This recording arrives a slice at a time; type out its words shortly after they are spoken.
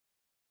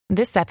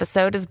This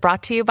episode is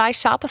brought to you by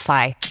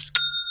Shopify.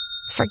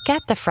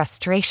 Forget the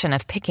frustration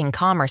of picking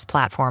commerce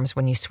platforms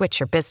when you switch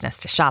your business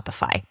to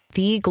Shopify,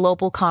 the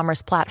global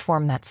commerce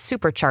platform that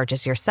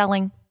supercharges your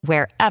selling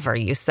wherever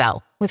you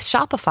sell. With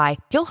Shopify,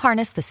 you'll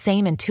harness the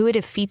same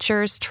intuitive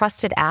features,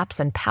 trusted apps,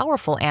 and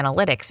powerful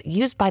analytics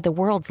used by the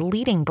world's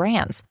leading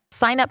brands.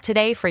 Sign up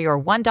today for your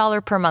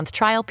 $1 per month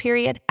trial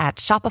period at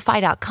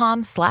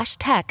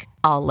shopify.com/tech,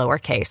 all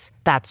lowercase.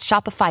 That's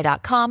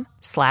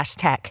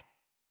shopify.com/tech.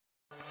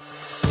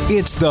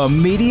 It's the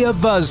Media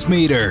Buzz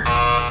Meter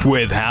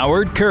with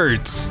Howard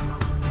Kurtz.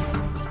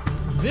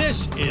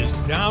 This is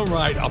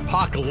downright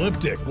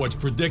apocalyptic, what's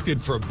predicted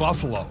for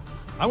Buffalo.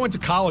 I went to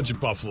college at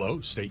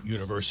Buffalo State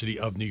University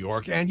of New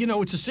York, and, you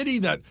know, it's a city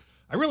that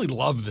I really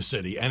love the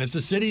city, and it's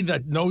a city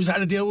that knows how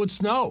to deal with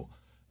snow.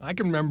 I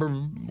can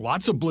remember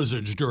lots of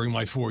blizzards during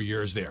my 4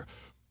 years there,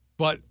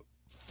 but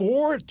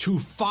 4 to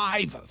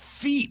 5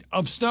 feet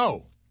of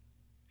snow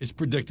is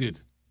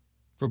predicted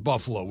for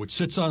Buffalo, which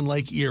sits on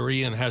Lake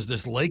Erie and has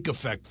this lake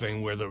effect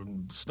thing where the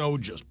snow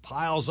just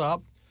piles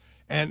up.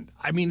 And,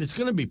 I mean, it's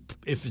going to be,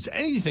 if it's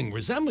anything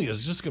resembling,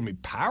 it's just going to be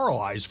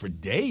paralyzed for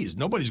days.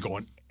 Nobody's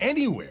going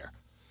anywhere.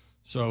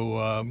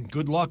 So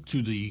good luck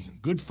to the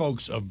good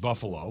folks of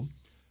Buffalo.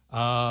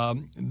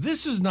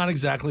 This is not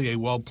exactly a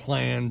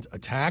well-planned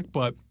attack,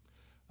 but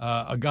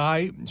a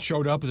guy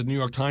showed up at the New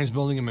York Times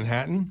building in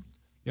Manhattan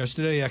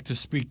yesterday to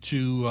speak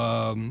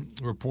to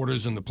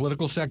reporters in the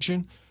political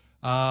section.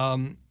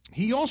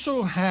 He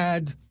also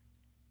had,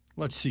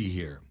 let's see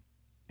here,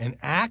 an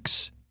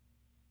axe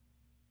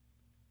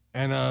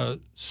and a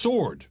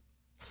sword.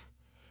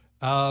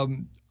 I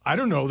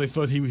don't know. They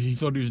thought they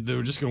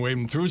were just going to wave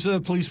him through. So the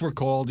police were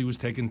called. He was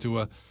taken to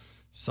a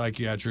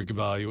psychiatric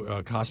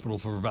hospital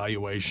for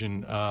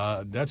evaluation.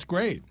 That's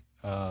great.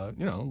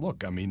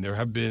 Look, I mean, there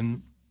have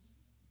been,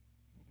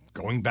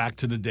 going back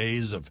to the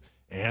days of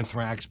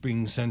anthrax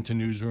being sent to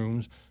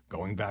newsrooms,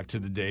 going back to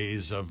the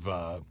days of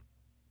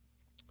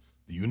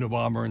the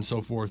Unabomber and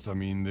so forth. I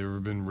mean, there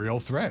have been real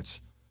threats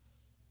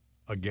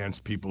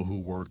against people who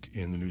work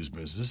in the news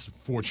business.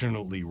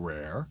 Fortunately,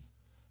 rare.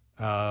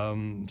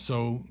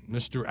 So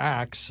Mr.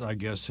 Axe, I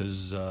guess,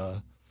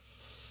 will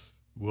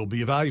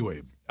be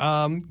evaluated.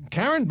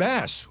 Karen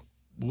Bass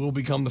will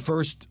become the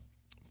first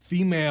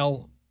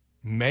female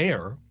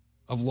mayor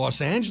of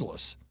Los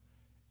Angeles.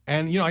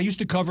 And, you know, I used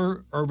to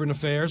cover urban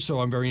affairs,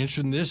 so I'm very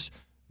interested in this.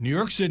 New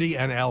York City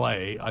and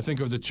L.A., I think,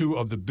 are the two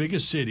of the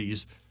biggest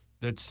cities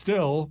that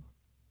still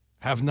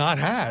have not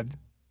had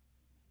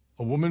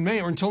a woman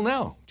mayor until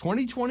now,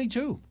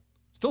 2022.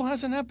 Still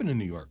hasn't happened in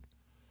New York.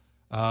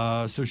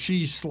 So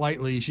she's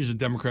a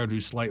Democrat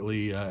who's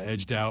slightly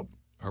edged out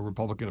her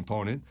Republican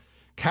opponent.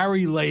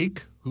 Carrie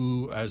Lake,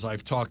 who, as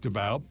I've talked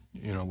about,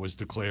 was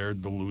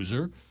declared the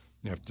loser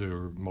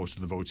after most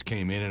of the votes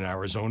came in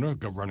Arizona,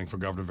 running for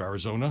governor of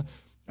Arizona.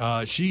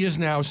 She is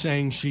now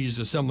saying she's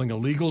assembling a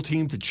legal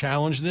team to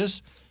challenge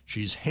this.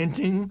 She's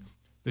hinting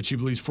that she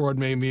believes fraud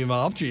may be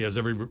involved. She has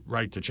every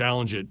right to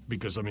challenge it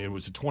because, I mean, it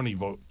was a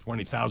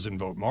 20,000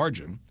 vote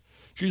margin.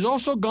 She's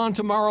also gone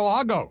to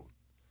Mar-a-Lago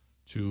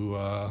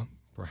to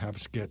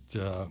perhaps get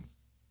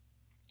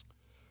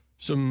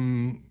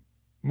some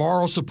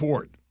moral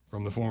support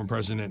from the former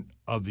president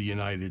of the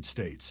United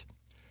States.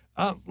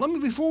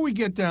 Before we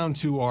get down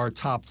to our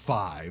top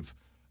five,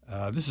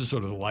 this is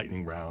sort of the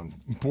lightning round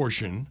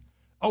portion.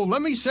 Oh,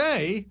 let me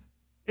say,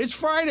 it's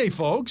Friday,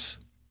 folks.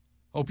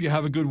 Hope you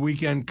have a good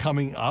weekend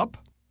coming up.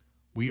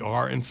 We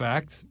are, in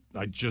fact,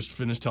 I just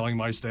finished telling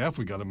my staff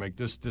we got to make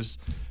this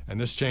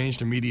change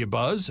to Media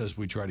Buzz as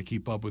we try to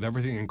keep up with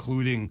everything,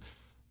 including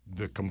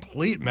the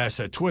complete mess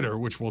at Twitter,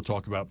 which we'll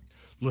talk about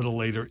a little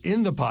later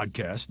in the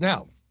podcast.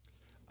 Now,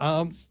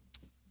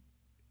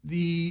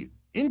 the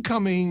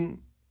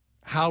incoming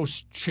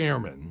House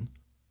chairman,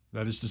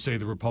 that is to say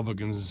the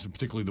Republicans,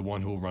 particularly the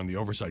one who will run the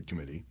Oversight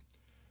Committee,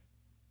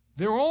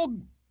 they're all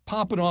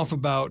popping off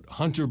about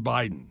Hunter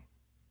Biden.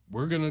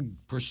 We're going to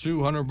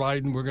pursue Hunter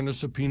Biden. We're going to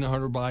subpoena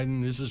Hunter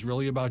Biden. This is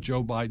really about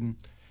Joe Biden.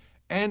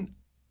 And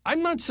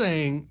I'm not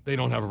saying they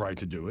don't have a right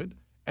to do it.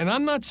 And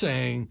I'm not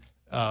saying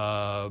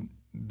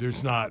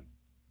there's not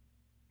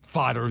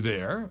fodder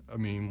there. I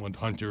mean, what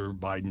Hunter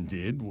Biden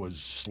did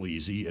was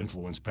sleazy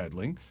influence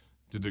peddling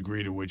to the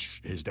degree to which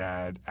his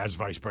dad, as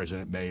vice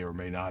president, may or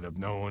may not have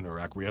known or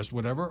acquiesced,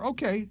 whatever.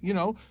 Okay,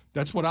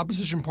 that's what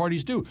opposition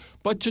parties do.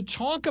 But to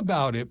talk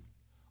about it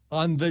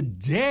on the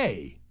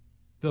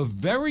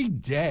very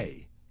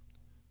day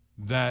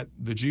that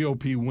the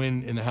GOP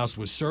win in the House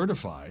was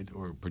certified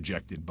or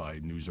projected by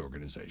news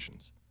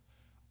organizations,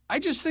 I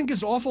just think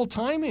is awful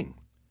timing.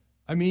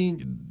 I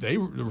mean, the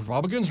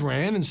Republicans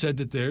ran and said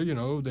that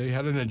they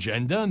had an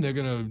agenda and they're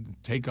going to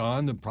take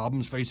on the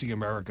problems facing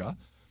America.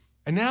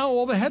 And now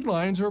all the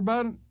headlines are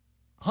about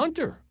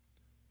Hunter.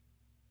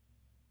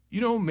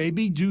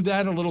 Maybe do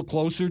that a little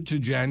closer to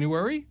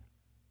January.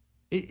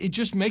 It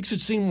just makes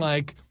it seem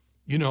like,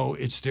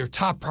 it's their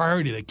top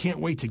priority. They can't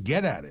wait to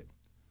get at it.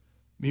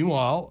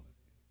 Meanwhile,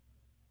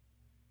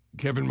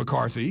 Kevin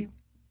McCarthy,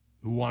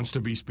 who wants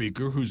to be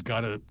Speaker, who's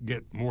got to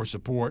get more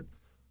support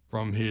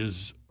from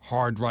his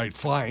hard right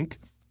flank,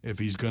 if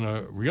he's going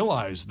to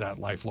realize that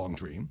lifelong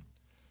dream,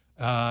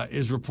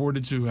 is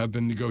reported to have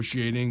been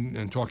negotiating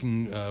and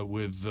talking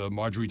with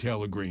Marjorie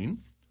Taylor Greene,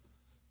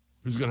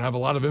 who's going to have a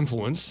lot of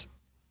influence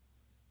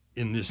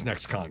in this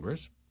next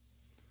Congress,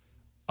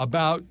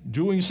 about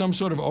doing some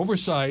sort of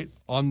oversight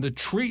on the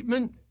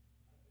treatment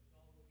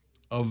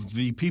of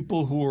the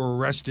people who were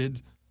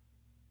arrested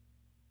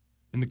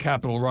in the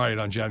Capitol riot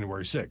on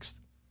January 6th.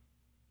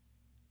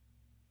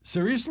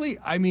 Seriously?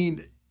 I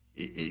mean,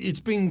 it's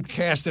being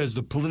cast as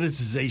the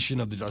politicization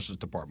of the Justice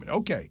Department.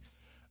 Okay.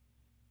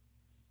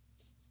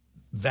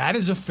 That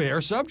is a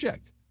fair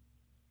subject.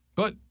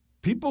 But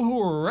people who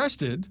were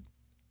arrested,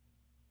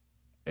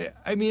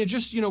 I mean,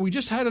 we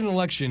just had an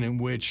election in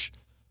which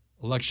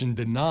election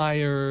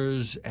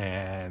deniers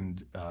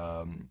and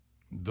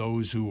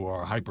those who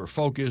are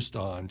hyper-focused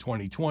on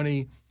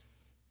 2020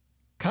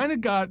 kind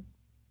of got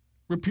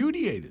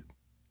repudiated.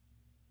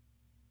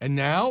 And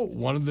now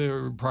one of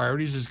their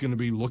priorities is going to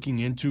be looking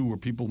into were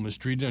people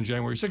mistreated on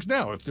January 6th.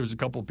 Now, if there's a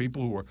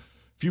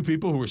few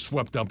people who were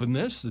swept up in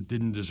this that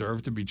didn't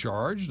deserve to be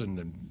charged, and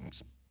then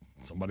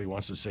somebody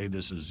wants to say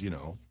this is,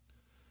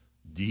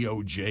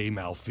 DOJ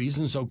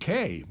malfeasance,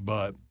 okay.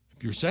 But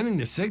if you're sending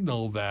the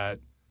signal that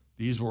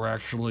these were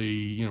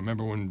actually,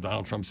 remember when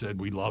Donald Trump said,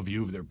 we love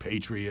you, they're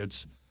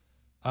patriots.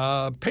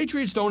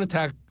 Patriots don't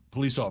attack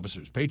police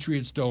officers.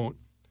 Patriots don't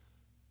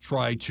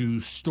try to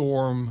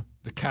storm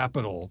the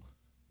Capitol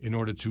in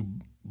order to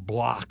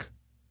block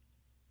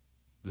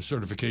the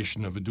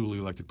certification of a duly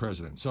elected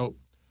president. So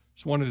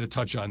just wanted to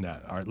touch on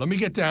that. All right, let me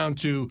get down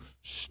to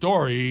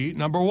story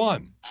number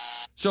one.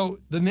 So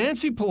the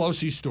Nancy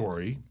Pelosi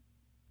story,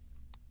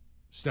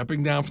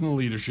 stepping down from the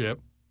leadership,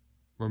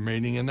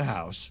 remaining in the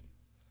House,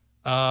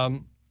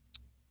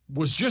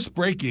 was just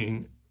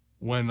breaking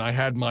when I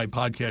had my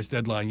podcast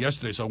deadline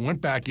yesterday. So I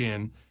went back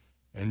in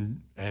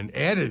and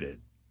added it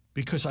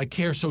because I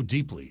care so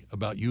deeply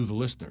about you, the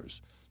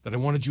listeners, that I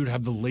wanted you to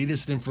have the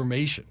latest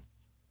information.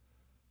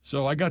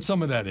 So I got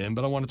some of that in,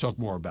 but I want to talk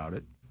more about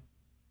it.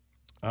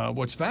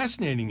 What's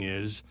fascinating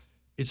is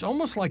it's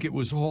almost like it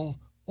was all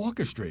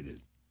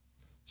orchestrated.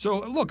 So,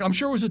 look, I'm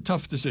sure it was a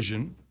tough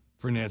decision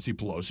for Nancy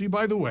Pelosi.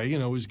 By the way,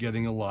 is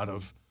getting a lot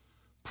of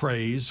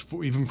praise,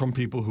 even from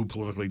people who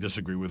politically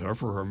disagree with her,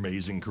 for her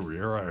amazing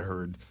career. I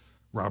heard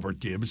Robert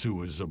Gibbs, who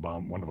was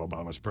one of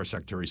Obama's press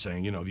secretaries,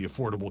 saying, the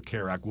Affordable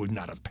Care Act would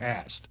not have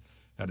passed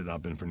had it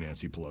not been for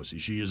Nancy Pelosi.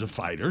 She is a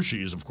fighter.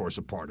 She is, of course,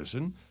 a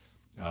partisan.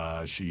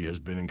 She has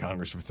been in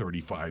Congress for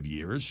 35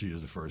 years. She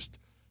is the first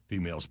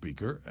female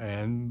speaker.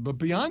 But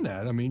beyond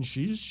that, I mean,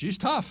 she's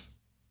tough.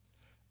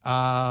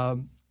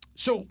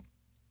 So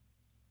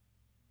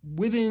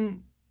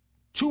within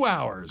 2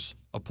 hours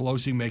of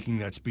Pelosi making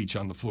that speech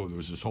on the floor, there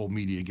was this whole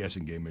media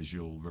guessing game, as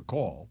you'll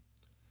recall.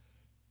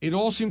 It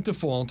all seemed to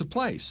fall into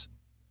place.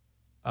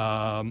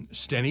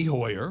 Steny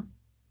Hoyer,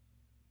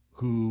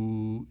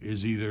 who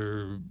is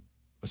either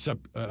an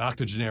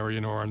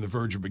octogenarian or on the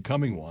verge of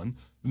becoming one,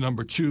 the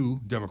number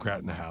 2 Democrat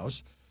in the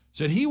House,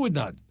 said he would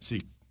not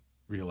seek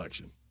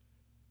re-election.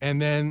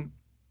 And then,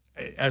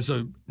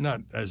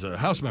 not as a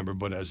House member,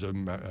 but as a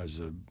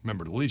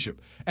member of the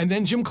leadership. And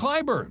then Jim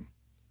Clyburn,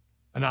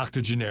 an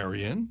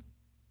octogenarian,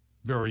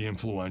 very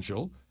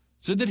influential,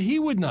 said that he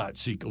would not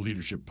seek a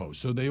leadership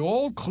post. So they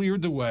all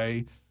cleared the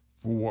way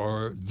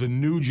for the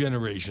new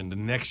generation, the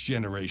next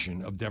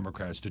generation of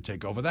Democrats to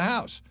take over the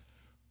House,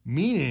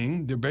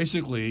 meaning they're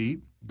basically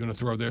going to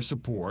throw their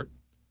support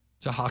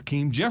to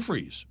Hakeem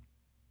Jeffries.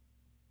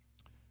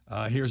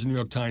 Here's a New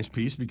York Times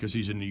piece because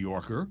he's a New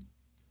Yorker.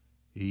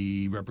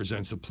 He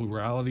represents a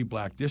plurality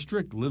black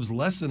district, lives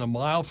less than a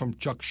mile from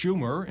Chuck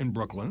Schumer in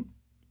Brooklyn,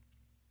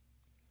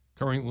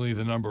 currently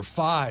the number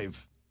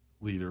 5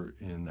 leader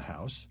in the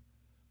House.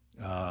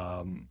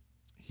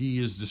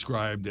 He is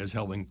described as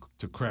having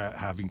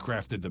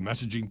crafted the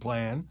messaging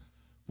plan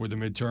for the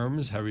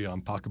midterms, heavy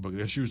on pocketbook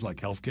issues like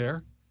health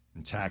care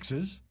and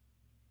taxes.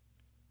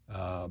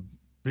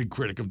 Big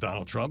critic of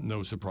Donald Trump,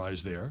 no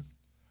surprise there.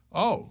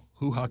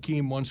 Who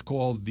Hakeem once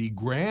called the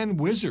Grand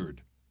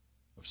Wizard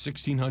of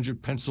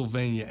 1600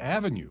 Pennsylvania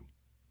Avenue.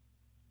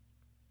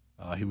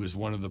 He was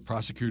one of the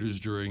prosecutors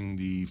during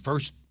the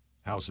first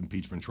House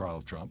impeachment trial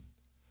of Trump.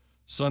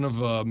 Son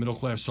of a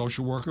middle-class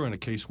social worker and a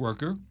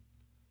caseworker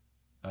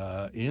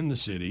in the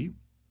city,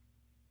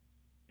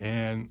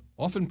 and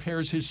often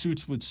pairs his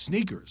suits with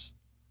sneakers.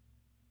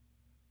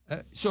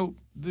 So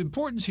the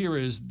importance here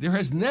is there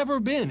has never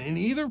been in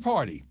either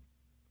party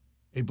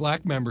a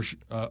black member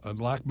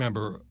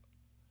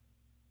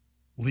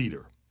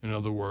leader. In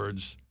other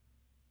words,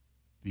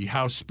 the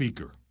House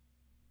Speaker,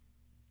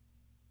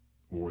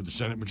 or the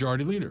Senate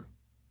Majority Leader,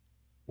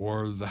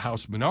 or the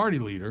House Minority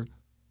Leader,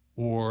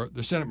 or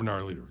the Senate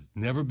Minority Leader.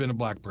 Never been a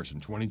black person,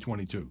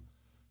 2022.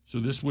 So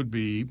this would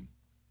be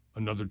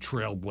another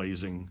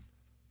trailblazing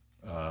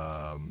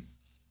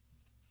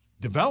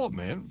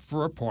development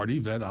for a party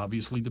that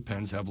obviously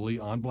depends heavily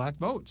on black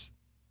votes.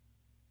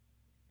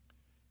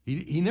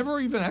 He never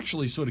even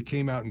actually sort of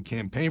came out and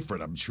campaigned for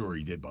it. I'm sure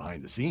he did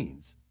behind the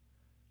scenes.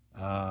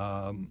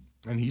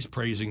 And he's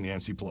praising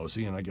Nancy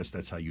Pelosi, and I guess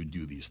that's how you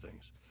do these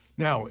things.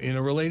 Now, in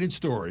a related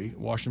story,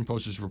 Washington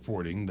Post is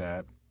reporting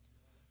that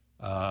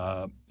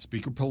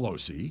Speaker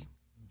Pelosi,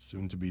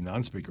 soon to be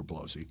non-Speaker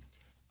Pelosi,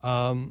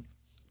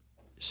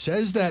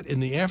 says that in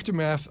the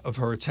aftermath of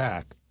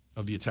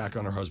the attack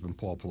on her husband,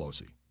 Paul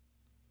Pelosi,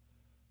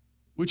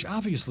 which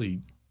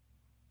obviously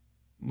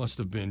must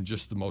have been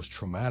just the most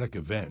traumatic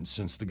event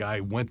since the guy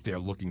went there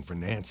looking for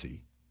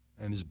Nancy,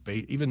 and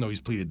even though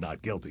he's pleaded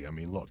not guilty, I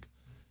mean, look,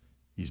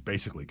 he's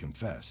basically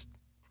confessed.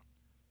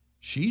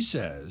 She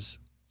says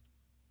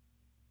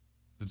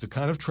that the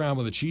kind of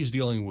trauma that she's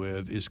dealing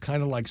with is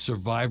kind of like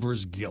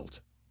survivor's guilt.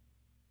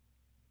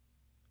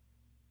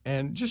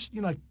 And just,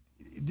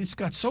 this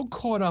got so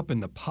caught up in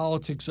the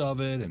politics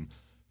of it and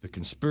the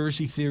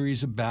conspiracy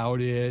theories about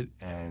it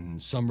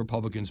and some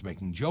Republicans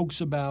making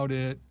jokes about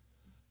it.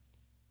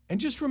 And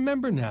just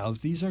remember now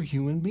that these are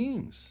human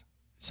beings,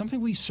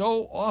 something we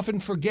so often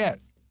forget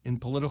in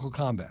political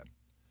combat.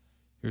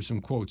 Here's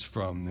some quotes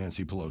from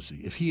Nancy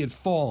Pelosi. If he had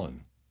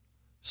fallen,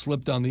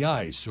 slipped on the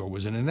ice, or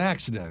was in an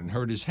accident and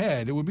hurt his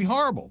head, it would be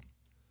horrible.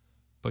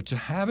 But to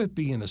have it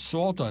be an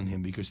assault on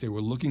him because they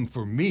were looking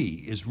for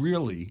me is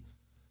really,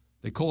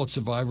 they call it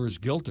survivor's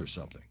guilt or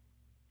something.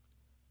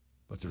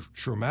 But the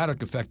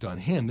traumatic effect on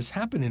him, this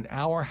happened in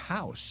our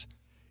house.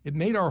 It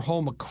made our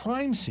home a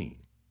crime scene.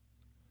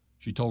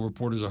 She told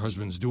reporters her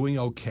husband's doing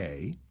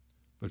okay,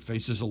 but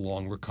faces a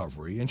long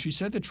recovery. And she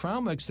said the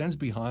trauma extends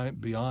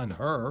beyond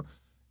her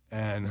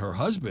and her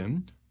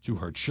husband to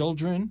her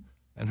children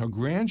and her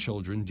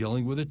grandchildren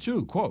dealing with it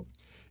too. Quote,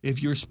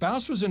 if your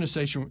spouse was in a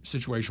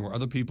situation where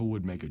other people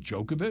would make a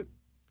joke of it,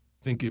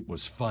 think it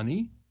was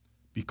funny,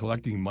 be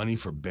collecting money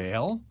for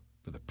bail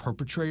for the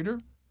perpetrator,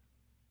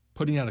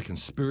 putting out a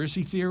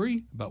conspiracy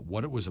theory about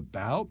what it was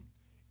about,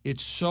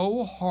 it's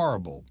so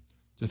horrible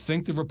to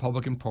think the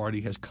Republican Party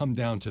has come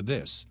down to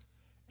this,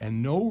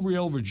 and no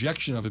real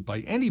rejection of it by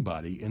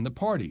anybody in the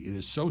party. It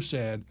is so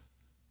sad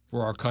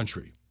for our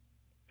country.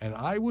 And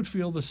I would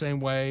feel the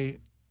same way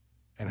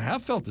and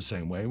have felt the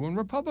same way when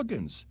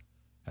Republicans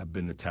have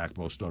been attacked,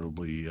 most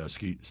notably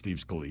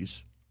Steve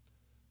Scalise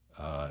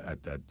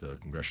at that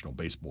congressional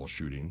baseball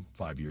shooting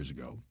 5 years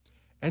ago.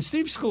 And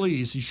Steve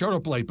Scalise, he showed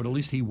up late, but at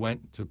least he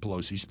went to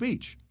Pelosi's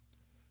speech.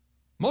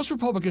 Most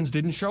Republicans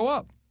didn't show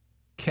up.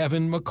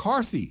 Kevin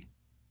McCarthy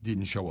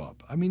didn't show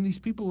up. I mean, these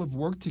people have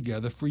worked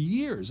together for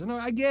years. And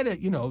I get it,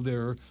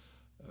 they're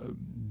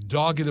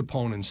dogged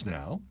opponents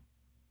now.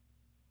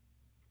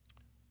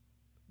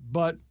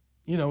 But,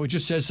 it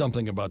just says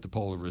something about the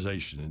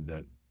polarization in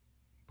that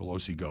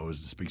Pelosi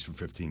goes and speaks for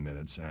 15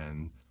 minutes,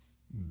 and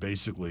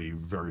basically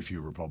very few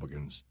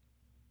Republicans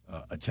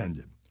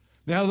attended.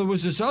 Now, there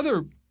was this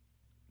other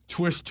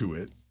twist to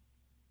it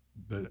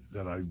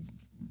that I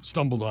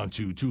stumbled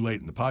onto too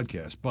late in the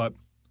podcast, but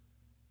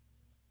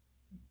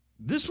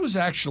this was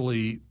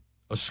actually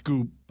a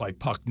scoop by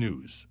Puck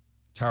News.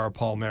 Tara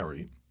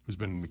Palmieri, who's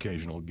been an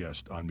occasional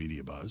guest on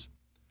Media Buzz,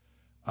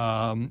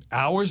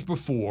 hours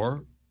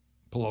before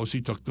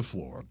Pelosi took the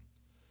floor,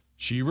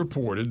 she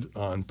reported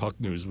on Puck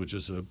News, which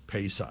is a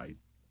pay site,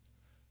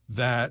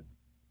 that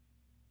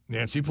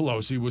Nancy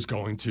Pelosi was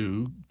going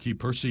to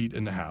keep her seat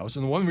in the House.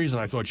 And the one reason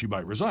I thought she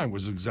might resign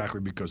was exactly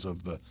because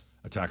of the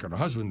attack on her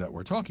husband that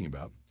we're talking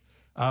about,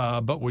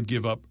 but would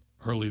give up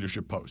her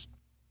leadership post.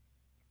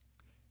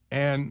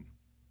 And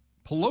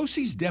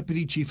Pelosi's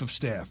deputy chief of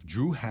staff,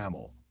 Drew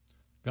Hamill,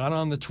 got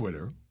on the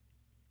Twitter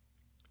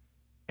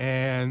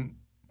and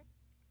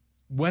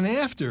went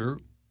after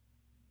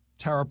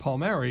Tara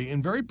Palmieri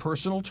in very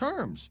personal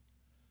terms,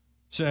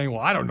 saying,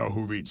 well, I don't know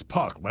who reads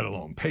Puck, let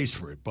alone pays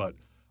for it, but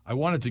I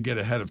wanted to get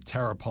ahead of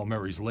Tara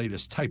Palmieri's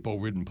latest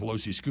typo-ridden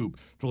Pelosi scoop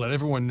to let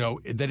everyone know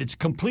that it's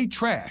complete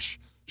trash,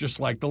 just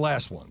like the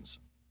last ones.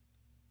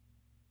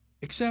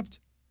 Except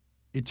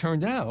it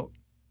turned out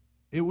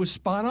it was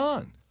spot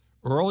on.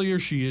 Earlier,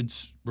 she had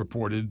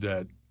reported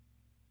that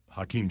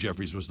Hakeem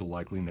Jeffries was the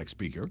likely next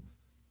speaker.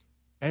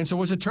 And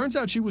so as it turns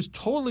out, she was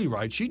totally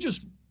right. She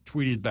just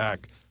tweeted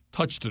back,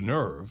 touched a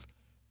nerve.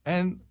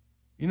 And,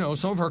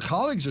 some of her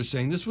colleagues are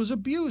saying this was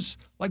abuse.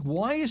 Like,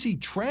 why is he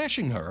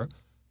trashing her?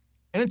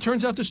 And it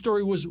turns out the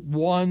story was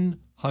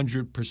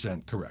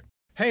 100% correct.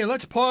 Hey,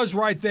 let's pause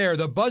right there.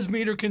 The Buzz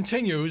Meter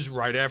continues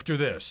right after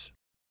this.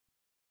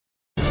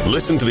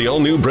 Listen to the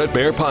all-new Bret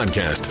Baier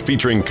podcast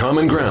featuring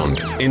Common Ground,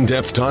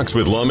 in-depth talks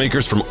with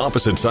lawmakers from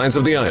opposite sides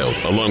of the aisle,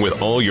 along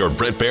with all your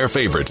Bret Baier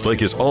favorites like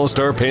his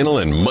all-star panel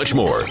and much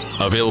more.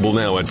 Available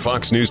now at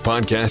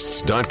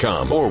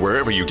foxnewspodcasts.com or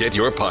wherever you get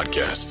your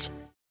podcasts.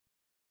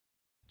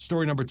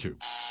 Story number 2.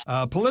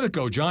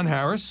 Politico, John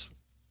Harris,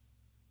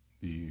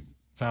 the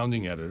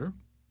founding editor,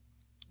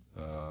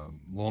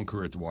 long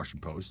career at the Washington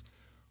Post,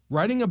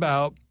 writing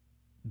about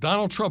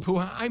Donald Trump, who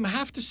I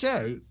have to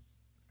say,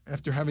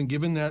 after having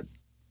given that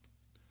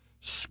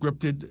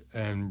scripted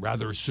and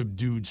rather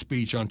subdued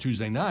speech on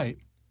Tuesday night,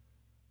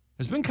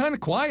 has been kind of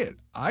quiet.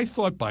 I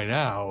thought by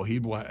now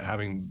he'd,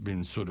 having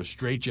been sort of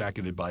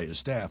straitjacketed by his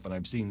staff, and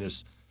I've seen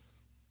this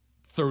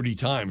 30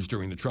 times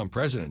during the Trump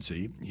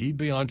presidency, he'd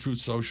be on Truth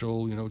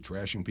Social,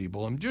 trashing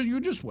people. And you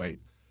just wait.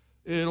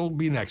 It'll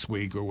be next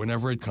week or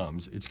whenever it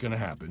comes. It's going to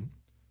happen.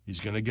 He's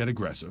going to get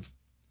aggressive.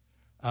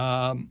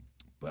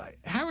 But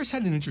Harris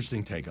had an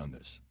interesting take on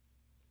this,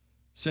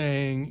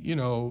 saying,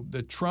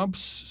 that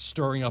Trump's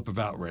stirring up of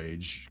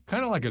outrage,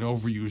 kind of like an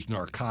overused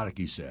narcotic,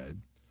 he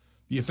said.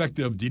 The effect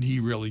of did he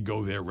really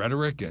go there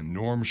rhetoric and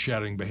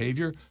norm-shattering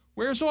behavior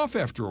wears off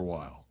after a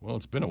while. Well,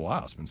 it's been a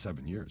while. It's been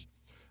 7 years.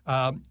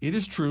 It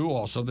is true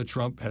also that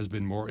Trump has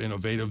been more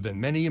innovative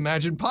than many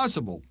imagined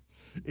possible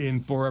in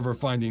forever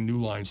finding new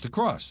lines to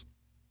cross.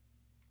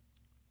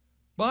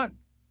 But,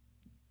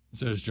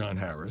 says John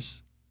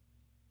Harris,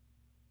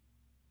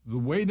 the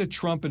way that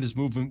Trump and his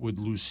movement would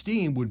lose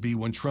steam would be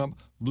when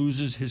Trump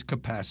loses his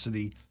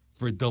capacity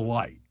for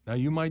delight. Now,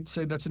 you might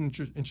say that's an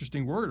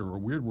interesting word or a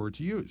weird word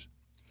to use.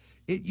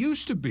 It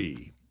used to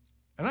be,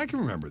 and I can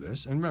remember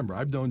this, and remember,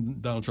 I've known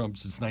Donald Trump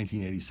since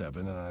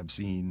 1987, and I've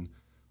seen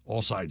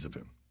all sides of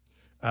him,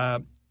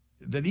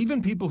 that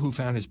even people who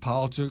found his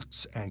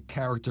politics and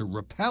character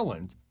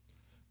repellent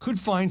could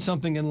find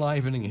something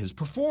enlivening in his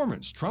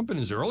performance. Trump in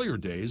his earlier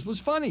days was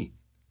funny.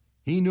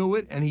 He knew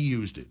it, and he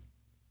used it.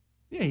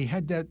 Yeah, he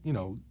had that,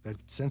 that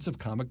sense of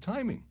comic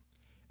timing.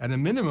 At a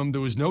minimum,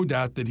 there was no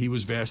doubt that he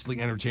was vastly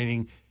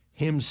entertaining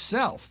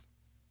himself.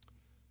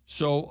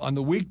 So on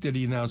the week that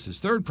he announced his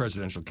third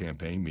presidential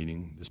campaign,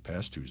 meaning this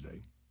past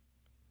Tuesday,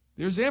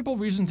 there's ample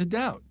reason to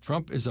doubt.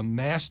 Trump is a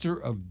master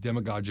of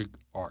demagogic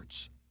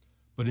arts.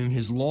 But in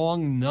his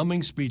long,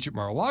 numbing speech at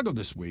Mar-a-Lago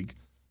this week,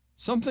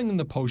 something in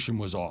the potion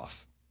was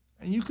off.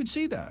 And you could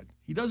see that.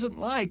 He doesn't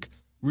like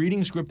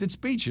reading scripted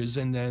speeches,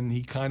 and then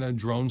he kind of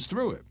drones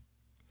through it.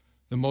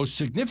 The most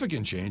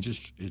significant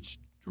change, it's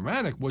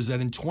dramatic, was that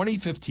in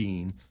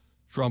 2015,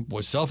 Trump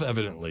was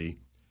self-evidently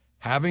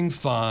having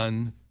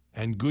fun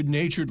and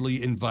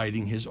good-naturedly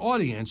inviting his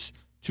audience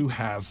to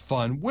have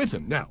fun with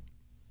him. Now,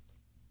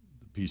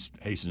 the piece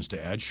hastens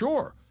to add,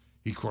 sure,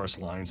 he crossed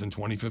lines in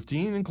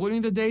 2015,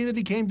 including the day that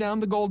he came down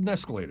the golden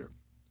escalator.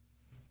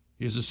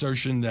 His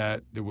assertion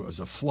that there was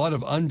a flood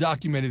of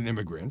undocumented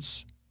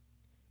immigrants,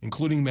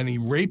 including many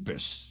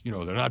rapists,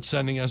 they're not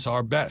sending us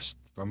our best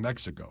from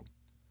Mexico.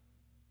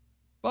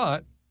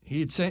 But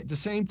he at the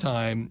same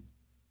time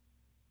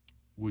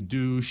would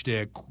do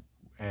shtick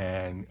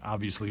and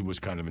obviously was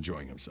kind of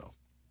enjoying himself.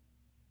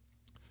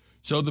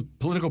 So the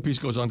political piece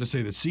goes on to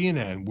say that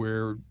CNN,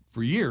 where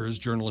for years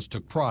journalists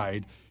took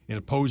pride in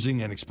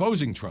opposing and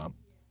exposing Trump,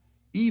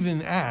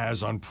 even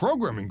as on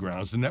programming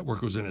grounds the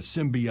network was in a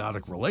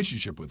symbiotic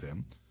relationship with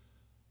him,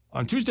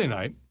 on Tuesday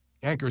night,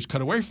 anchors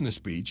cut away from the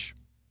speech.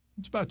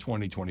 It's about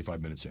 20,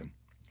 25 minutes in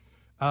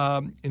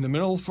the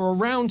middle for a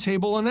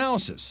roundtable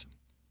analysis.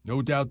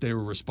 No doubt they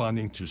were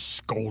responding to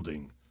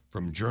scolding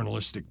from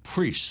journalistic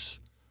priests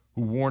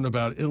who warn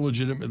about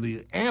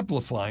illegitimately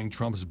amplifying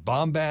Trump's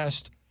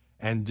bombast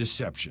and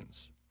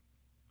deceptions.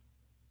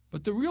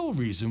 But the real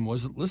reason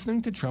was that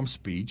listening to Trump's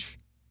speech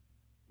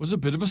was a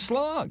bit of a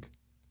slog.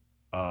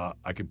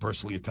 I can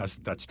personally attest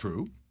that that's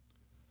true.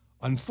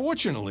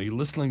 Unfortunately,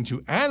 listening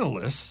to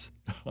analysts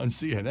on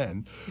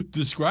CNN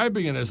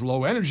describing it as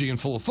low energy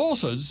and full of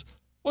falsehoods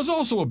was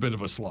also a bit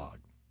of a slog.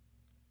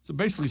 So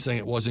basically saying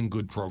it wasn't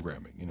good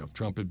programming. If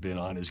Trump had been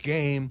on his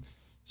game,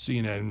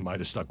 CNN might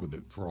have stuck with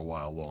it for a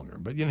while longer.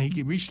 But,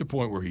 he reached a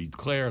point where he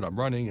declared, I'm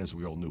running, as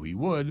we all knew he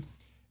would,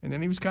 and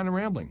then he was kind of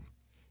rambling.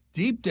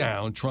 Deep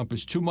down, Trump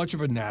is too much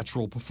of a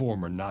natural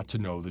performer not to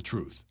know the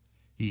truth.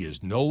 He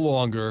is no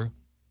longer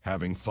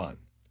having fun.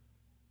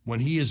 When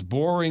he is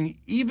boring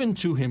even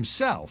to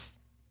himself,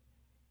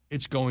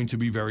 it's going to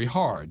be very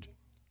hard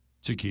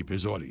to keep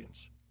his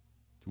audience.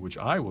 To which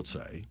I will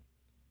say,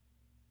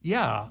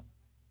 yeah,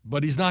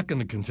 but he's not going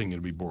to continue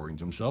to be boring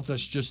to himself.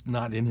 That's just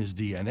not in his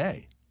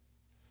DNA.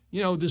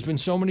 There's been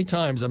so many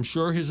times, I'm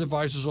sure his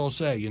advisors all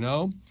say,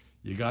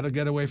 you got to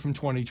get away from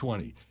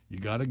 2020. You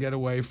got to get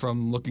away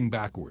from looking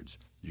backwards.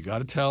 You got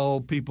to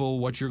tell people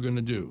what you're going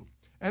to do.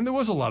 And there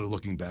was a lot of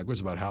looking backwards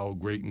about how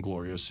great and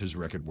glorious his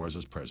record was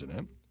as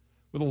president,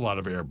 with a lot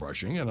of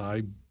airbrushing, and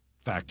I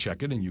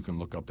fact-check it, and you can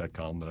look up that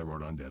column that I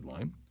wrote on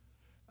Deadline.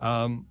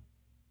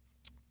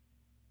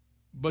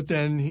 But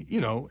then,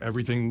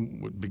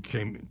 everything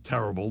became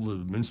terrible.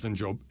 The instant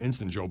Joe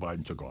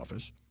Biden took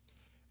office.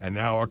 And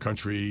now our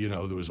country, there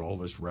was all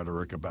this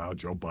rhetoric about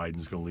Joe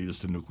Biden's going to lead us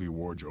to nuclear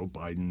war. Joe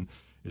Biden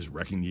is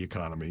wrecking the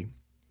economy.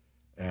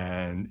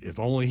 And if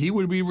only he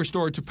would be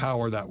restored to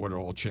power, that would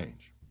all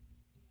change.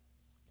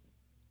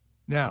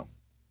 Now,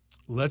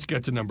 let's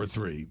get to number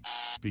 3,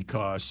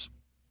 because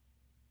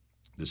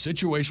the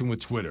situation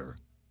with Twitter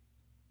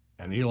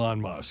and Elon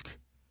Musk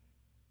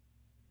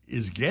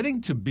is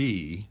getting to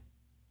be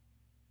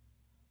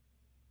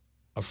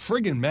a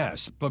friggin'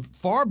 mess, but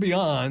far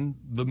beyond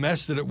the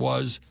mess that it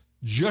was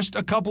just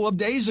a couple of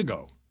days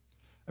ago.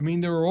 I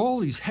mean, there are all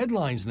these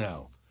headlines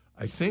now.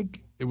 I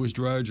think it was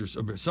Drudge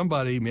or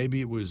somebody,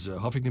 maybe it was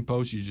Huffington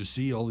Post. You just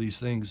see all these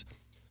things.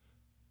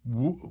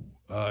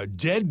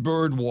 Dead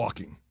bird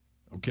walking,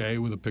 okay,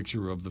 with a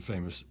picture of the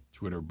famous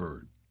Twitter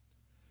bird.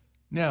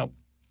 Now,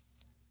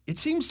 it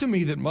seems to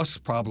me that Musk's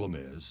problem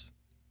is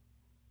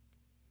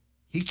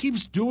he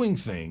keeps doing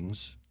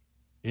things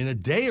in a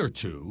day or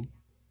two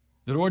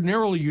that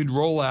ordinarily you'd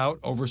roll out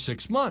over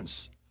 6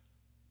 months.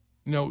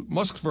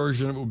 Musk's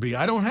version of it would be,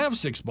 I don't have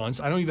 6 months.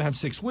 I don't even have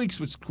 6 weeks,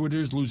 but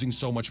Twitter's losing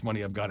so much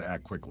money, I've got to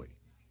act quickly.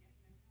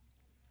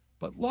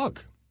 But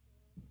look,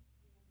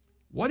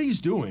 what he's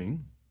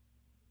doing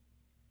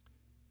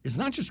is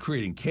not just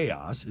creating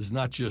chaos, is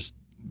not just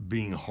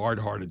being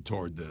hard-hearted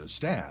toward the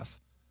staff.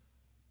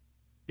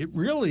 It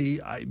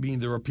really,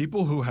 there are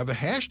people who have a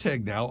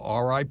hashtag now,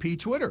 RIP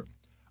Twitter.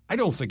 I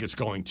don't think it's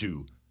going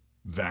to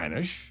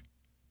vanish,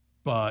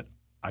 but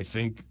I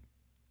think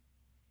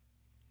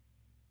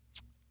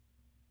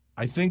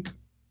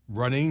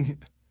running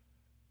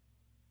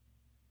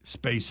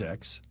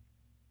SpaceX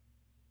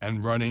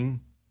and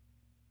running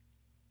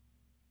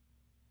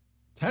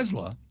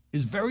Tesla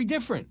is very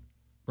different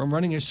from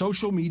running a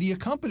social media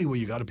company where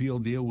you got to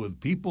deal with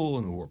people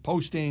and who are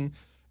posting,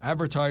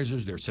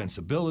 advertisers, their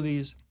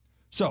sensibilities.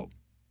 So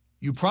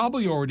you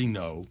probably already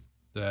know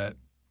that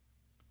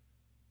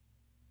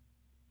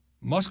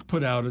Musk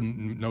put out a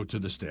note to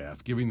the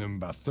staff, giving them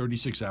about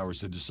 36 hours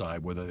to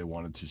decide whether they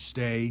wanted to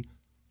stay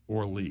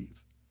or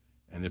leave.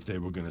 And if they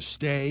were going to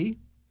stay,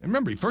 and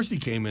remember, first he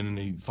came in and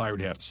he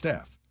fired half the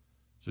staff.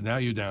 So now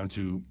you're down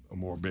to a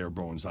more bare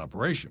bones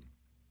operation.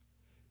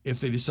 If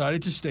they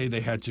decided to stay,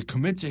 they had to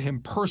commit to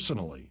him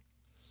personally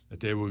that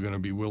they were going to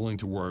be willing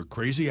to work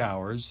crazy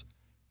hours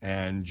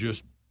and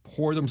just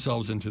pour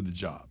themselves into the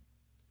job.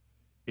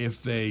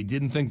 If they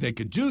didn't think they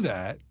could do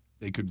that,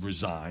 they could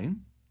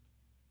resign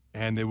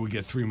and they would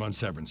get 3 months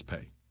severance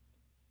pay.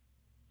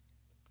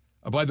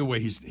 By the way,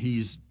 he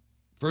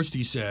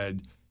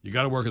said, you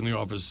got to work in the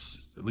office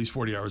at least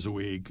 40 hours a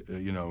week,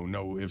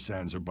 no ifs,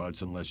 ands, or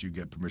buts unless you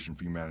get permission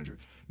from your manager.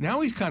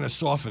 Now he's kind of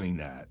softening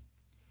that,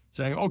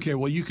 saying, okay,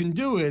 well, you can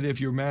do it if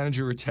your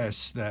manager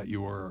attests that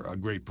you're a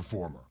great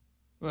performer.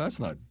 Well, that's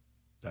not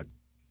that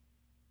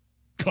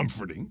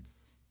comforting,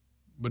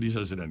 but he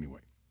says it anyway.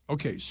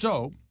 Okay,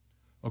 so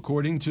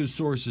according to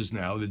sources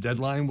now, the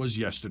deadline was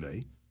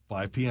yesterday,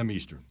 5 p.m.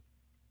 Eastern.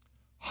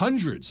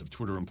 Hundreds of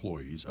Twitter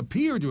employees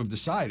appear to have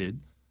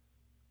decided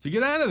to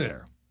get out of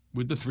there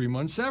with the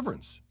 3-month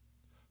severance.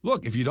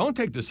 Look, if you don't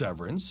take the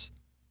severance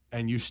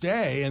and you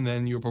stay and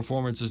then your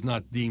performance is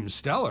not deemed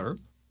stellar,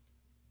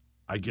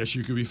 I guess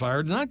you could be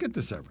fired and not get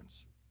the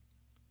severance.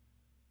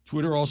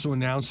 Twitter also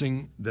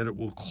announcing that it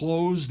will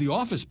close the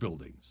office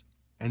buildings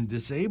and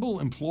disable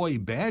employee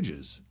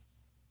badges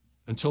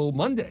until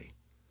Monday,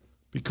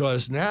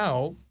 because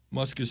now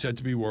Musk is said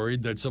to be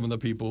worried that some of the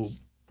people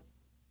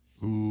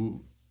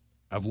who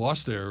have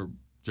lost their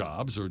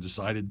jobs or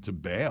decided to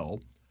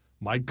bail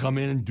might come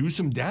in and do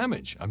some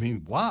damage. I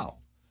mean, wow.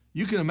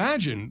 You can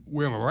imagine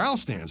where morale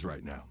stands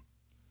right now.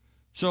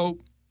 So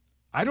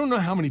I don't know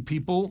how many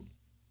people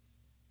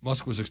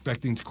Musk was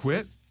expecting to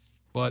quit,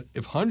 but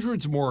if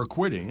hundreds more are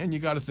quitting, and you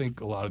got to think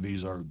a lot of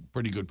these are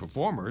pretty good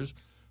performers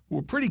who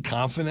are pretty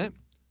confident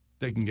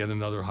they can get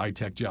another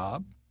high-tech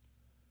job,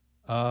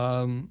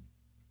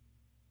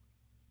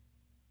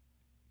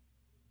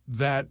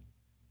 that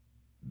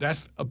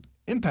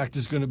impact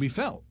is going to be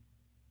felt.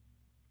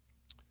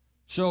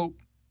 So,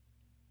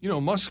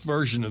 Musk's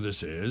version of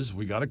this is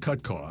we got to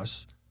cut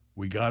costs.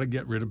 We got to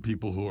get rid of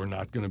people who are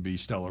not going to be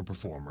stellar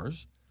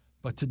performers.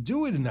 But to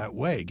do it in that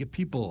way, give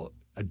people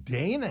a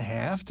day and a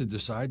half to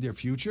decide their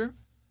future.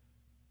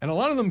 And a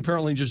lot of them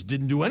apparently just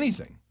didn't do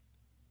anything,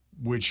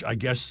 which I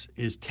guess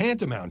is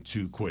tantamount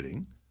to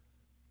quitting.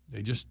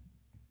 They just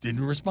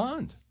didn't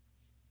respond.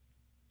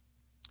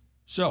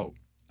 So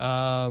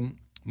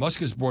Musk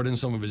has brought in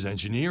some of his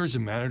engineers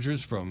and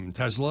managers from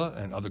Tesla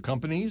and other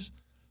companies,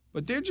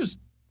 but they're just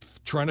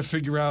trying to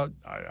figure out,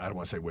 I don't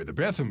want to say where the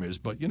bathroom is,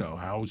 but,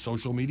 how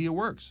social media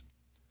works.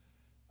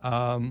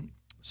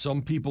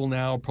 Some people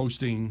now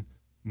posting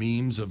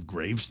memes of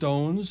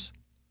gravestones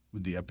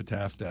with the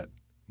epitaph that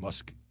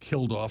Musk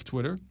killed off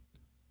Twitter.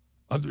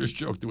 Others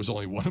joked there was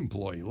only one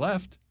employee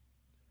left.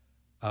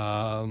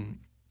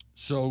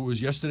 So it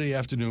was yesterday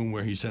afternoon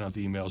where he sent out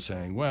the email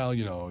saying, well,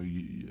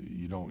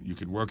 you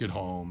could work at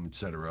home, et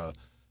cetera.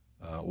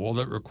 All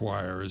that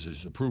requires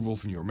is approval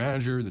from your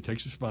manager that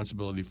takes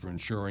responsibility for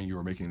ensuring you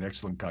are making an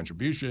excellent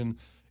contribution.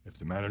 If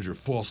the manager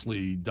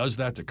falsely does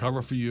that to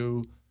cover for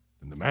you,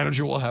 then the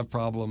manager will have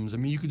problems. I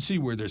mean, you can see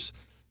where this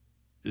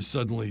is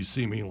suddenly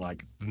seeming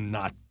like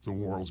not the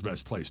world's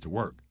best place to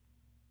work.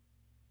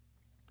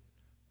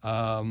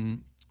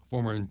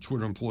 Former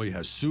Twitter employee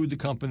has sued the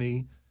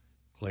company,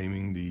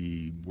 claiming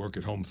the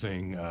work-at-home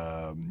thing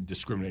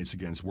discriminates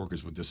against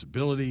workers with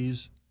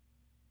disabilities.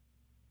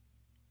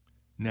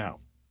 Now,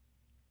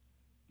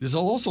 there's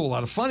also a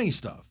lot of funny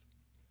stuff.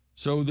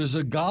 So there's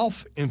a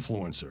golf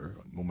influencer,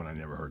 a woman I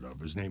never heard of.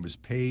 His name is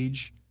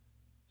Paige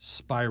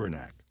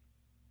Spiranak.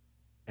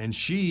 And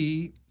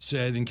she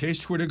said, in case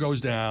Twitter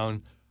goes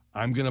down,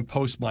 I'm going to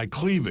post my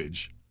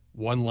cleavage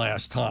one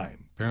last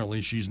time.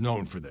 Apparently, she's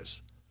known for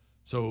this.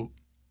 So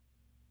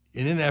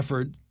in an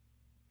effort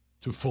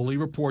to fully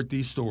report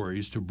these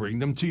stories, to bring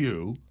them to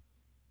you,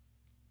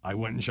 I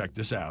went and checked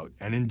this out.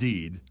 And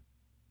indeed,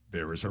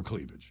 there is her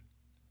cleavage.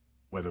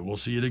 Whether we'll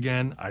see it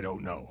again, I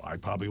don't know. I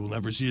probably will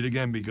never see it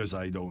again because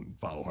I don't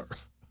follow her.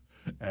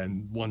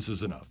 and once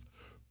is enough.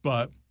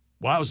 But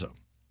wowza.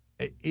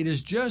 It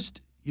is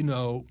just,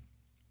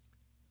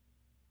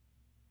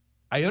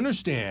 I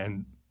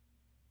understand.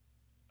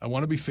 I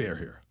want to be fair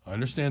here. I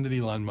understand that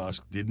Elon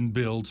Musk didn't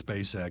build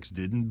SpaceX,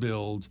 didn't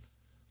build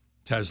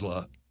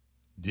Tesla,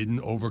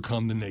 didn't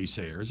overcome the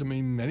naysayers. I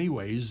mean, in many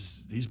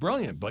ways, he's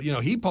brilliant. But,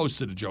 he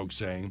posted a joke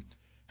saying,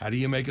 how do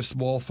you make a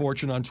small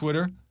fortune on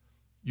Twitter?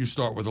 You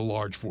start with a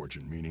large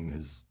fortune, meaning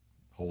his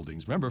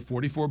holdings. Remember,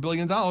 $44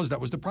 billion,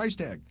 that was the price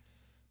tag.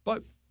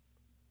 But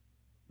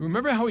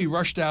remember how he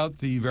rushed out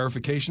the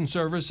verification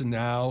service and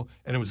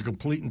it was a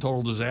complete and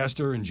total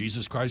disaster and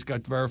Jesus Christ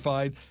got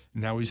verified,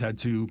 and now he's had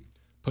to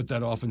put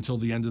that off until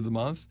the end of the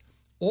month?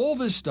 All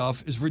this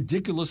stuff is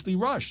ridiculously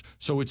rushed.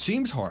 So it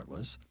seems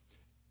heartless.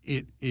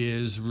 It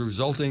is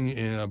resulting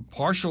in a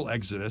partial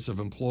exodus of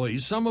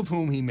employees, some of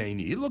whom he may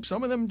need. Look,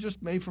 some of them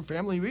just may, for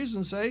family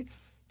reasons, say,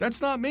 that's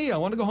not me. I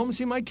want to go home and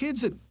see my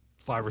kids at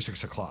 5 or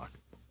 6 o'clock.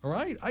 All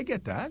right, I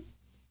get that.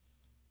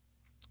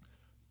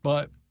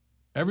 But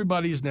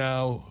everybody's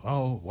now,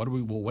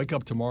 we'll wake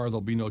up tomorrow,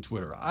 there'll be no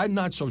Twitter. I'm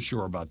not so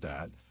sure about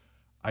that.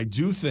 I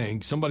do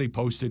think somebody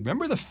posted,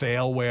 remember the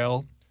fail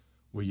whale,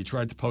 where you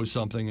tried to post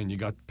something and you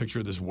got a picture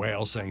of this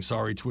whale saying,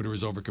 sorry, Twitter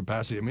is over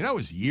capacity? I mean, that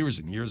was years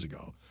and years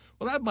ago.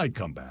 Well, that might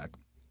come back.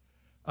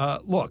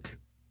 Look,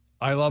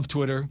 I love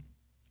Twitter.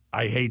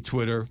 I hate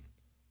Twitter.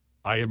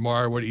 I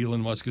admire what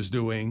Elon Musk is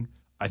doing.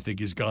 I think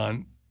he's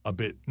gone a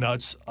bit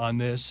nuts on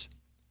this.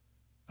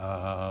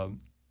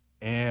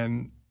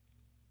 And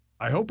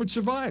I hope it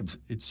survives.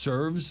 It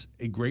serves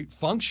a great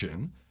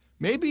function,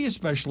 maybe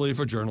especially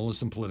for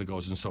journalists and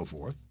politicos and so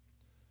forth.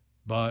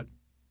 But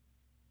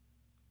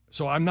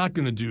so I'm not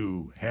going to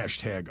do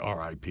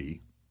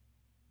 #RIP.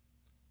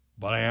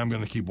 But I am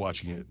going to keep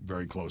watching it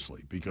very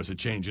closely because it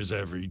changes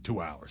every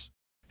 2 hours.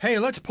 Hey,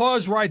 let's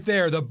pause right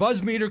there. The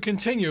buzz meter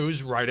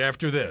continues right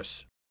after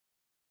this.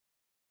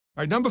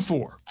 All right, number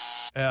 4,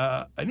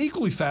 an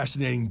equally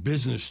fascinating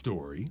business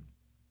story.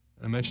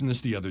 I mentioned this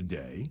the other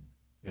day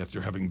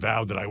after having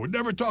vowed that I would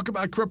never talk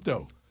about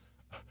crypto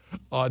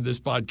on this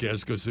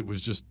podcast because it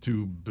was just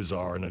too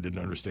bizarre and I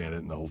didn't understand it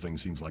and the whole thing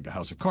seems like a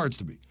house of cards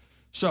to me.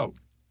 So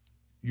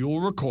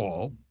you'll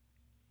recall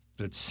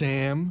that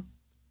Sam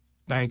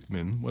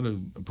Bankman, what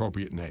an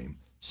appropriate name,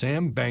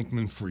 Sam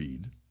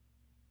Bankman-Fried,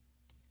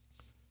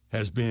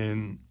 has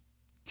been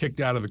kicked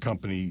out of the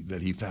company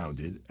that he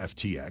founded,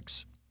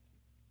 FTX,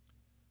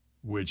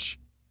 which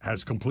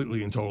has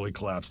completely and totally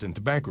collapsed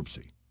into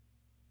bankruptcy.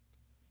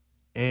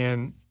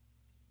 And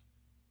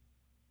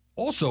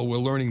also, we're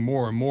learning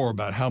more and more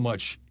about how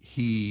much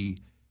he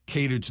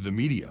catered to the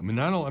media. I mean,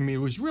 it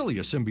was really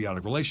a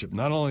symbiotic relationship.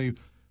 Not only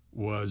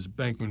was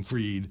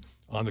Bankman-Fried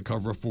on the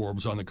cover of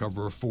Forbes, on the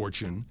cover of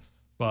Fortune,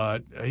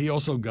 but he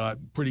also got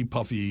pretty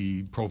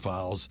puffy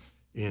profiles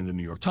in the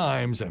New York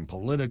Times and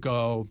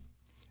Politico.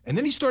 And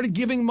then he started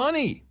giving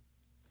money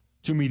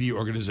to media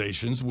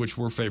organizations which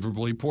were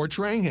favorably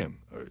portraying him.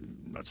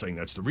 I'm not saying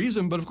that's the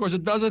reason, but of course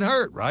it doesn't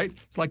hurt, right?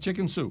 It's like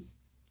chicken soup.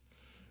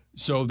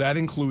 So that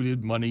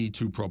included money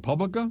to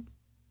ProPublica.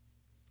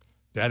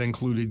 That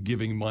included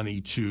giving money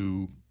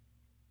to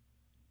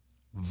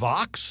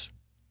Vox,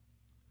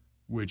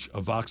 which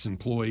a Vox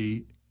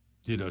employee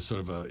did a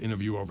sort of an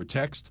interview over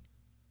text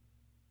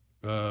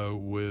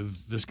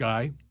with this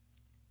guy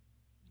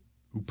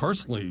who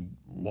personally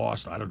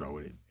lost, I don't know,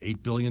 an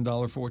 $8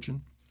 billion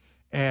fortune.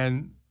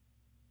 And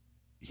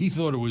he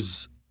thought it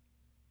was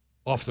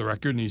off the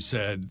record, and he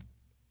said,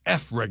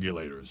 F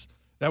regulators.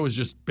 That was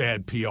just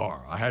bad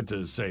PR. I had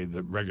to say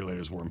that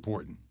regulators were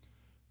important.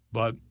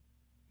 But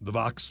the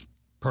Vox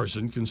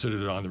person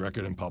considered it on the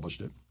record and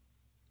published it.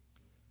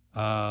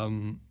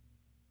 And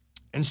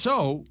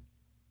so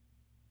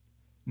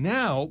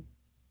now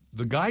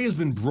the guy has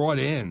been brought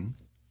in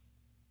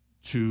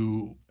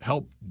to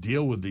help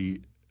deal with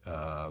the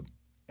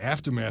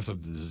aftermath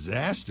of the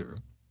disaster,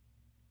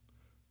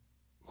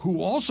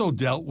 who also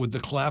dealt with the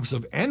collapse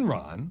of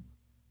Enron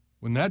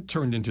when that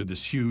turned into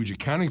this huge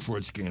accounting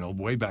fraud scandal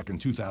way back in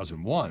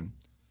 2001,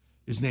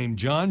 is named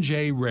John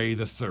J. Ray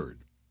III.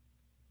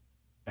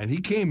 And he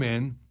came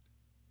in,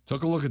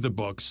 took a look at the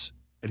books,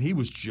 and he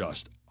was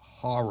just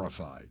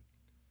horrified.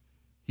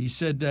 He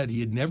said that he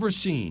had never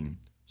seen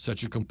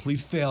such a complete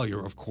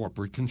failure of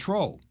corporate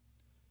control.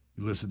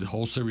 He listed a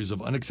whole series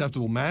of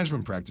unacceptable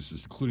management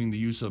practices, including the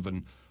use of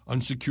an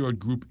unsecured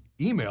group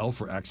email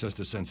for access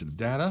to sensitive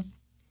data,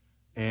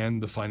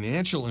 and the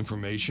financial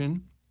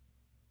information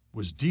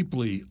was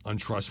deeply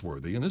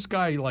untrustworthy. And this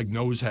guy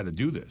knows how to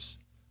do this.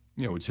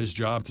 It's his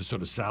job to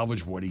sort of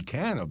salvage what he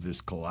can of this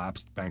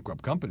collapsed,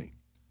 bankrupt company.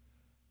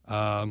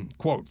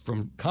 Quote,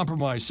 from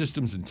compromised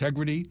systems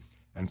integrity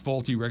and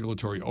faulty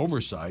regulatory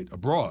oversight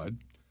abroad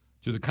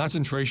to the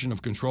concentration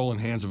of control in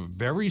hands of a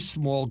very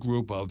small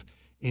group of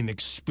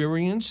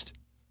inexperienced,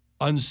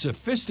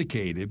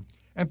 unsophisticated,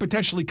 and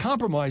potentially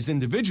compromised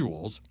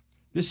individuals,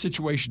 this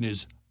situation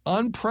is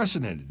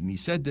unprecedented. And he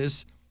said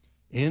this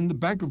in the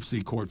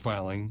bankruptcy court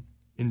filing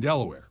in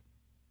Delaware.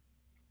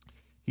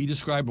 He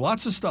described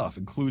lots of stuff,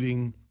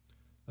 including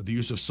the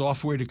use of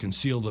software to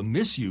conceal the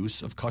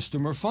misuse of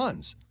customer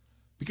funds.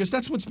 Because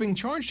that's what's being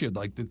charged here.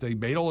 Like that they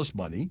made all this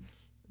money,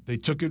 they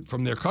took it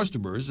from their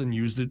customers and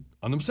used it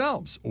on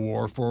themselves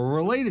or for a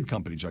related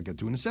company, which I'll get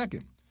to in a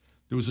second.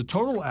 There was a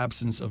total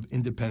absence of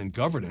independent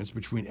governance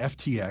between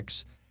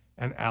FTX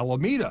and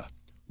Alameda,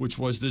 which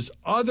was this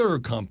other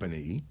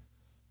company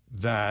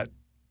that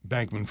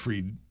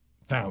Bankman-Fried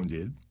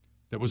founded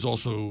that was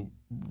also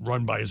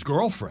run by his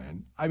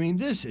girlfriend. I mean,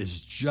 this is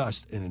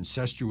just an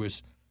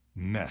incestuous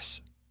mess.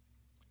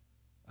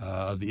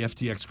 The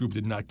FTX group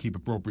did not keep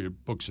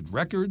appropriate books and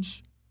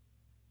records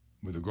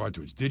with regard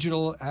to its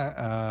digital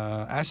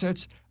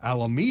assets.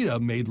 Alameda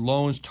made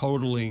loans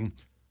totaling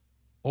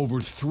over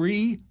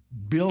 $3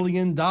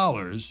 billion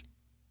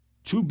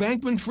to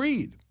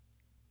Bankman-Fried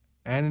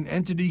and an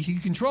entity he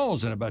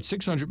controls, and about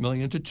 $600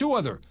 million to two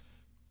other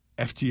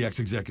FTX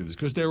executives,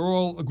 because they were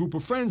all a group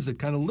of friends that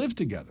kind of lived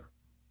together.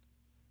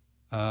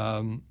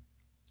 So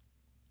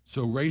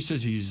Ray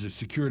says he's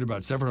secured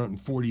about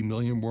 $740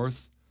 million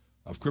worth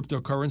of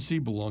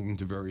cryptocurrency belonging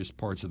to various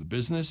parts of the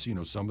business. You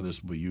know, some of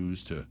this will be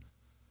used to,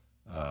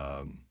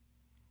 I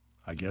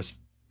guess,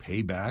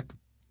 pay back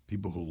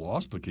people who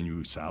lost, but can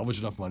you salvage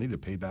enough money to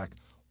pay back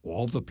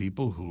all the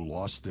people who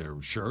lost their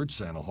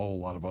shirts and a whole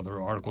lot of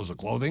other articles of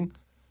clothing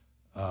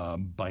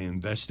by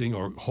investing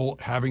or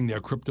having their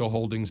crypto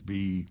holdings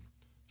be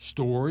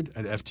stored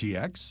at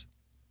FTX?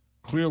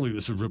 Clearly,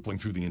 this is rippling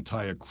through the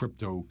entire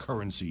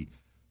cryptocurrency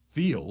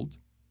field.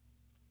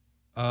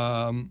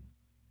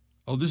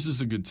 This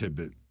is a good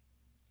tidbit.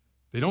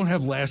 They don't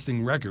have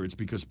lasting records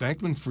because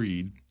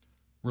Bankman-Fried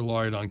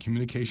relied on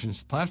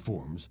communications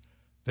platforms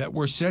that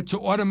were set to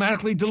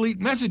automatically delete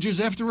messages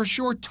after a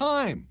short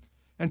time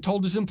and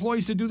told his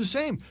employees to do the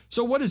same.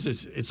 So what is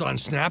this? It's on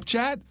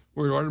Snapchat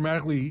where it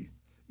automatically,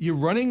 you're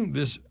running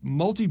this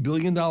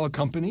multi-billion-dollar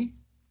company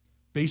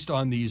based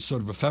on these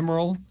sort of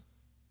ephemeral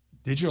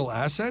digital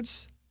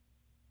assets,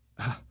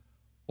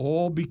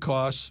 all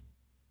because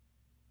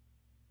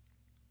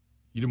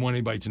you didn't want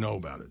anybody to know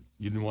about it.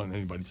 You didn't want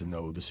anybody to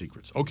know the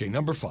secrets. Okay,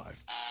 number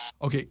 5.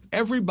 Okay,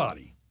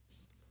 everybody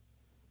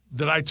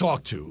that I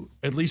talk to,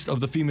 at least of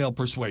the female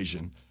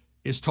persuasion,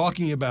 is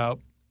talking about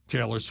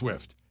Taylor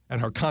Swift and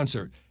her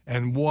concert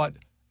and what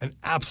an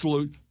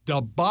absolute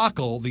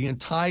debacle the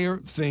entire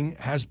thing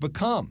has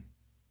become.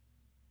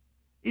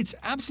 It's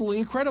absolutely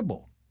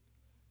incredible.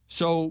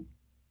 So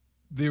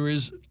there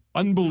is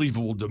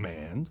unbelievable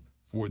demand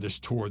for this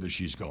tour that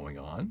she's going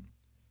on.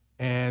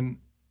 And,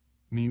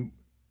 I mean,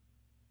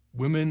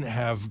 women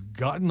have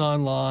gotten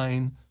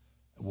online,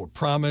 were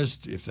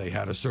promised if they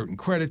had a certain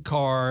credit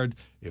card,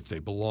 if they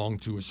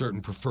belonged to a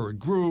certain preferred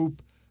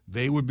group,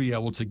 they would be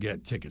able to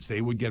get tickets.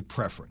 They would get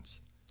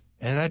preference.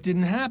 And that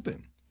didn't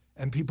happen.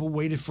 And people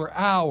waited for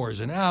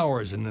hours and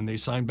hours, and then they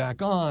signed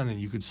back on, and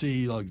you could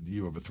see, like,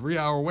 you have a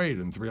 3-hour wait,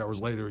 and 3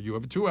 hours later you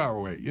have a 2-hour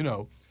wait, you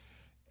know.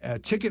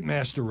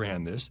 Ticketmaster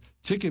ran this.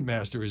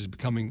 Ticketmaster is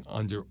becoming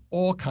under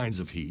all kinds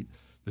of heat.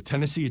 The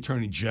Tennessee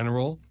Attorney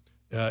General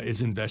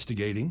is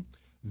investigating.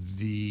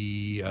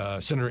 The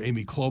Senator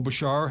Amy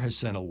Klobuchar has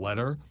sent a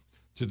letter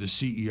to the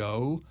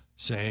CEO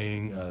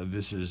saying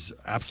this is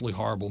absolutely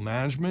horrible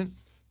management.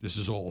 This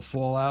is all a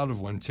fallout of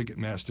when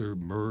Ticketmaster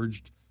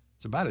merged,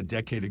 it's about a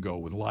decade ago,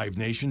 with Live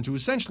Nation to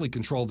essentially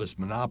control this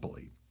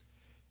monopoly.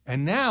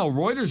 And now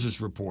Reuters is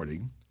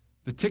reporting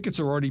the tickets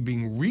are already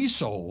being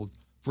resold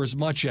for as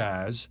much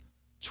as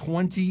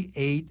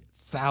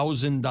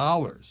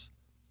 $28,000.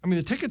 I mean,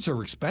 the tickets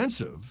are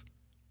expensive.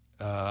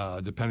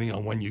 Depending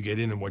on when you get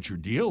in and what your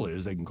deal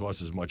is, they can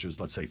cost as much as,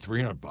 let's say,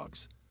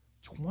 $300.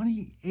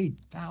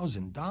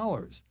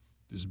 $28,000.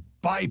 This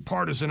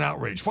bipartisan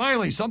outrage.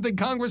 Finally, something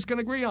Congress can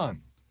agree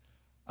on.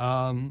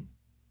 Now,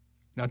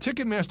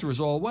 Ticketmaster is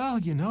all, well,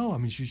 you know, I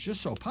mean, she's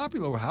just so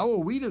popular. How are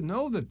we to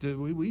know that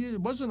it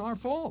wasn't our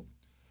fault?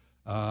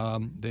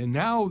 Then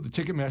now the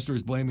Ticketmaster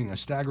is blaming a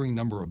staggering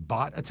number of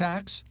bot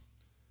attacks,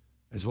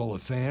 as well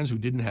as fans who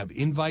didn't have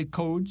invite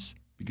codes,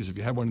 because if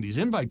you had one of these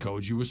invite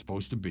codes, you were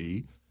supposed to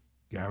be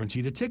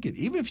guaranteed a ticket.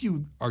 Even if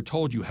you are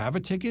told you have a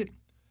ticket,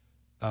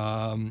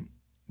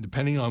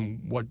 depending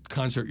on what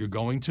concert you're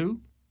going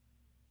to,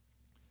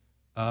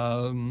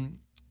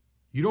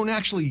 you don't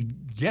actually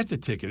get the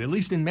ticket, at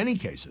least in many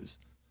cases,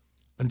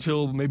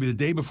 until maybe the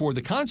day before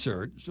the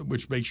concert,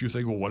 which makes you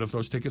think, well, what if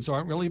those tickets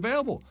aren't really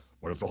available?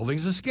 What if the whole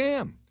thing's a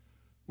scam?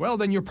 Well,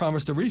 then you're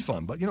promised a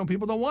refund. But, you know,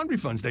 people don't want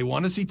refunds. They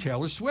want to see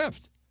Taylor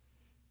Swift.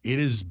 It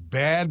is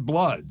bad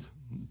blood,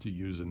 to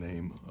use a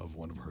name of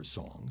one of her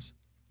songs.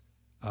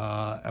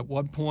 At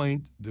one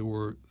point, there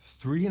were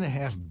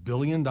 $3.5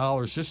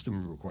 billion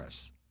system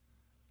requests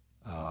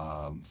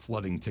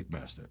flooding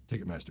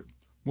Ticketmaster.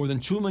 More than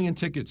 2 million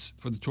tickets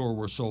for the tour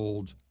were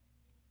sold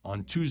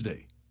on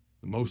Tuesday,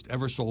 the most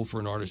ever sold for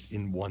an artist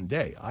in one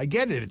day. I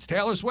get it. It's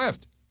Taylor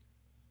Swift.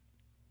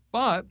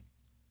 But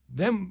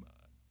then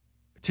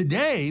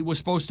today was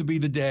supposed to be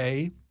the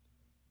day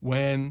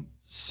when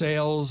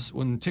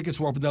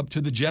tickets were opened up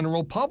to the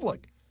general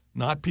public,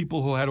 not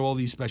people who had all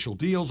these special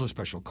deals or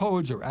special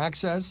codes or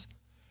access.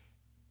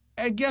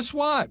 And guess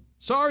what?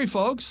 Sorry,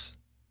 folks.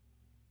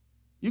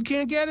 You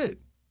can't get it.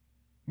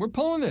 We're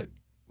pulling it.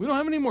 We don't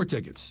have any more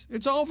tickets.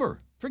 It's over.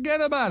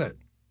 Forget about it.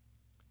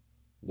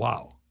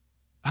 Wow.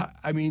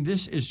 I mean,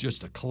 this is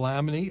just a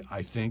calamity.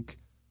 I think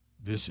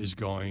this is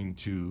going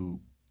to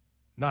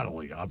not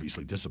only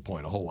obviously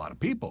disappoint a whole lot of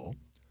people,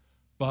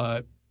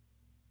 but,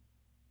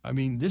 I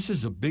mean, this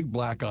is a big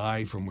black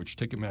eye from which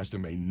Ticketmaster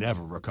may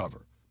never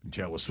recover. And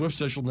Taylor Swift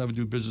says she'll never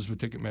do business with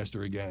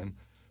Ticketmaster again.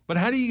 But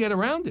how do you get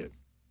around it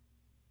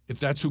if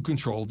that's who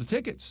controlled the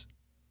tickets?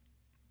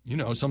 You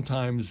know,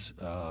 sometimes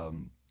I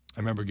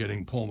remember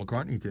getting Paul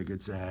McCartney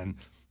tickets, and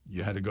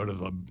you had to go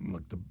to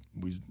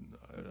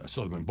I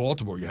saw them in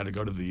Baltimore. You had to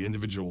go to the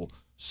individual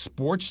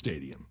sports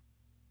stadium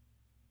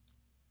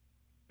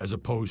as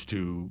opposed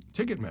to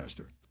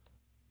Ticketmaster.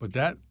 But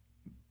that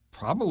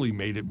probably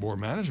made it more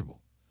manageable.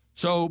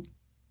 So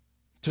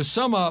to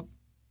sum up,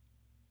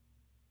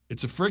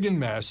 it's a friggin'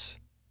 mess.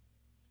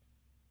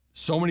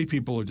 So many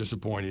people are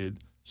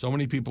disappointed. So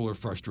many people are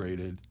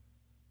frustrated.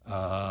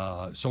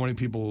 So many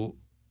people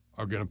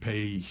are going to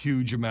pay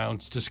huge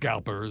amounts to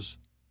scalpers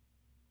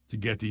to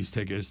get these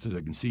tickets so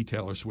they can see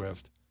Taylor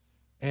Swift.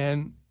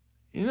 And,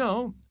 you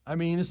know, I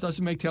mean, this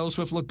doesn't make Taylor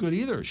Swift look good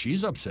either.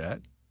 She's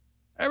upset.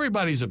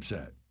 Everybody's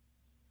upset.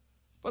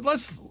 But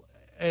let's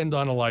end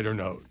on a lighter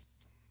note.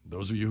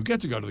 Those of you who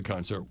get to go to the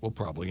concert will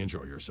probably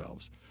enjoy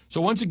yourselves.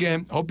 So once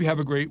again, hope you have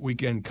a great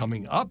weekend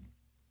coming up.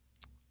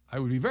 I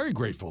would be very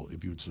grateful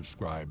if you'd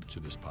subscribe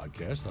to this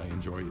podcast. I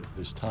enjoy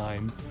this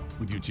time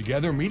with you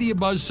together. Media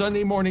Buzz,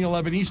 Sunday morning,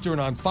 11 Eastern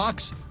on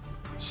Fox.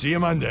 See you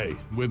Monday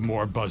with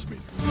more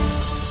BuzzMeter.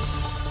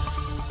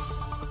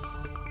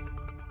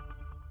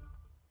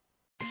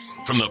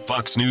 From the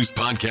Fox News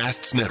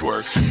Podcasts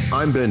Network.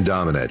 I'm Ben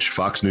Domenech,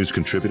 Fox News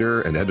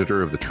contributor and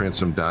editor of the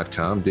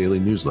Transom.com daily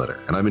newsletter,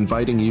 and I'm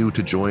inviting you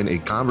to join a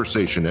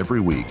conversation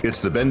every week.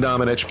 It's the Ben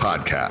Domenech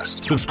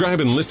Podcast.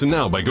 Subscribe and listen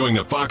now by going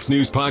to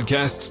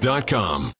foxnewspodcasts.com.